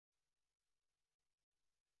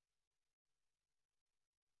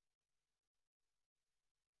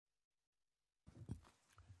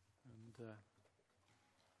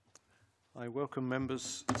I welcome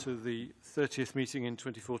members to the 30th meeting in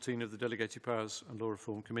 2014 of the Delegated Powers and Law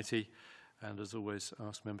Reform Committee, and as always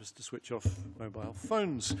ask members to switch off mobile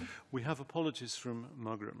phones. We have apologies from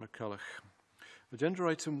Margaret McCulloch. Agenda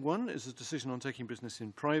item 1 is a decision on taking business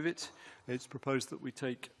in private. It's proposed that we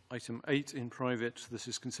take item 8 in private. This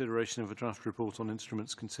is consideration of a draft report on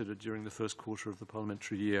instruments considered during the first quarter of the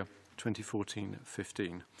parliamentary year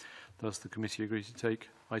 2014-15. Does the committee agree to take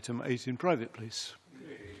item 8 in private, please?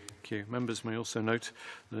 Thank you. Members may also note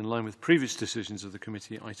that in line with previous decisions of the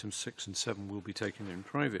committee, items 6 and 7 will be taken in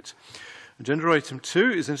private. Agenda item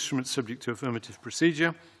 2 is instruments subject to affirmative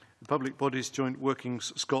procedure. The Public Bodies Joint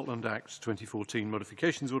Workings Scotland Act 2014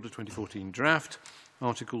 Modifications Order 2014 Draft.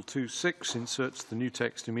 Article 2.6 inserts the new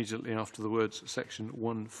text immediately after the words Section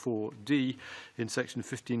 1.4d in Section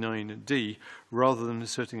 59d, rather than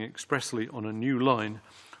inserting expressly on a new line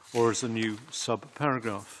or as a new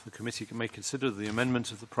sub-paragraph. The committee may consider the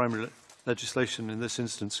amendment of the primary legislation in this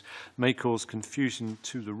instance may cause confusion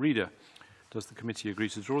to the reader. Does the committee agree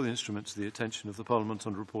to draw the instrument to the attention of the Parliament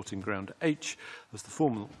on reporting ground H as the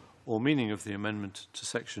formal or meaning of the amendment to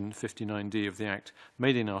Section 59D of the Act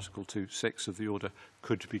made in Article 2.6 of the Order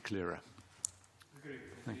could be clearer?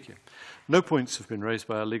 Thank you. No points have been raised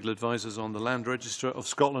by our legal advisers on the Land Register of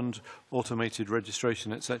Scotland, automated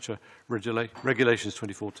registration, etc. Regulations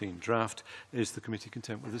 2014 draft. Is the committee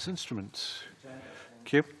content with this instrument?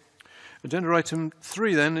 Thank you. Agenda item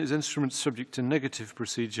 3 then is instruments subject to negative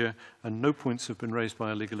procedure, and no points have been raised by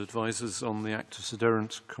our legal advisers on the Act of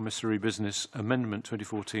Sederunt Commissary Business Amendment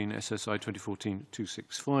 2014 SSI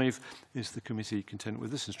 2014-265. Is the committee content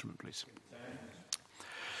with this instrument, please?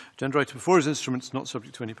 Agenda item 4 is instruments not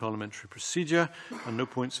subject to any parliamentary procedure, and no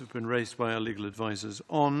points have been raised by our legal advisers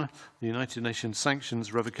on the United Nations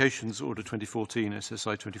Sanctions Revocations Order 2014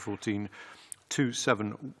 SSI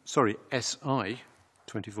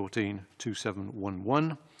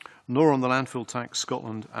 2014-271, nor on the Landfill Tax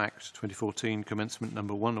Scotland Act 2014 Commencement No.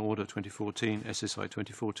 1 Order 2014 SSI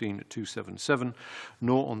 2014-277,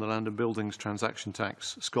 nor on the Land and Buildings Transaction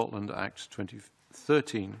Tax Scotland Act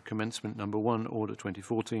 2013 Commencement No. 1 Order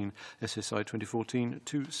 2014 SSI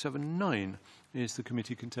 2014-279. Is the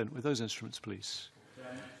committee content with those instruments, please?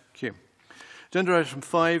 Thank you. Agenda item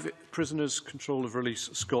 5, Prisoners' Control of Release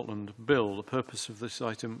Scotland Bill. The purpose of this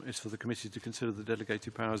item is for the committee to consider the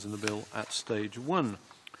delegated powers in the bill at stage 1. The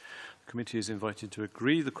committee is invited to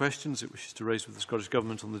agree the questions it wishes to raise with the Scottish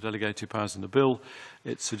Government on the delegated powers in the bill.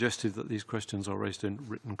 It's suggested that these questions are raised in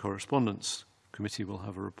written correspondence. The committee will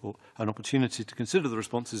have an opportunity to consider the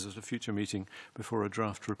responses at a future meeting before a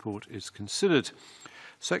draft report is considered.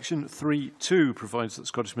 Section 3.2 provides that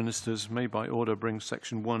Scottish ministers may by order bring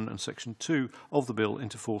Section 1 and Section 2 of the bill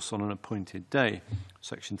into force on an appointed day.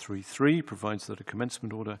 Section 3.3 provides that a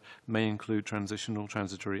commencement order may include transitional,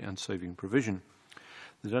 transitory and saving provision.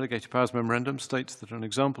 The Delegated Powers Memorandum states that an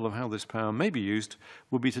example of how this power may be used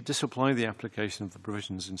would be to disapply the application of the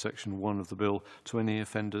provisions in Section 1 of the bill to any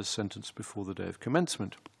offenders sentenced before the day of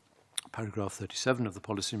commencement. Paragraph 37 of the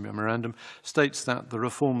Policy Memorandum states that the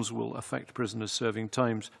reforms will affect prisoners serving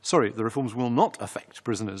the reforms will not affect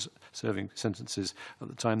prisoners serving sentences at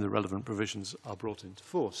the time the relevant provisions are brought into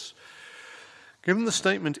force. Given the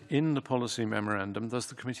statement in the Policy Memorandum, does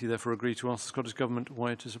the committee therefore agree to ask the Scottish Government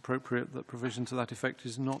why it is appropriate that provision to that effect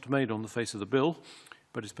is not made on the face of the bill,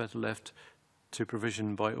 but is better left to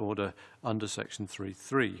provision by order under Section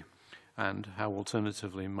 3.3, and how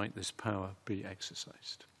alternatively might this power be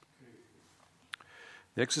exercised?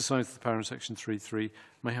 The exercise of the power in Section 3.3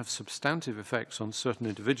 may have substantive effects on certain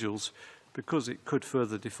individuals because it could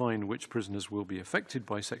further define which prisoners will be affected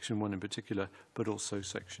by Section 1 in particular, but also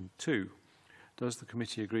Section 2. Does the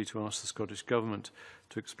committee agree to ask the Scottish Government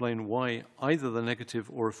to explain why either the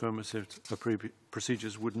negative or affirmative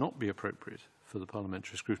procedures would not be appropriate for the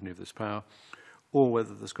parliamentary scrutiny of this power, or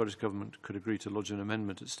whether the Scottish Government could agree to lodge an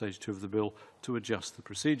amendment at stage 2 of the bill to adjust the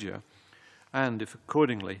procedure? And if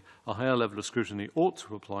accordingly a higher level of scrutiny ought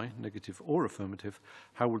to apply, negative or affirmative,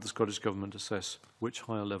 how would the Scottish Government assess which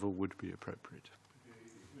higher level would be appropriate?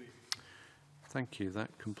 Thank you.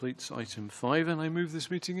 That completes item 5, and I move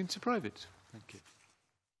this meeting into private. Thank you.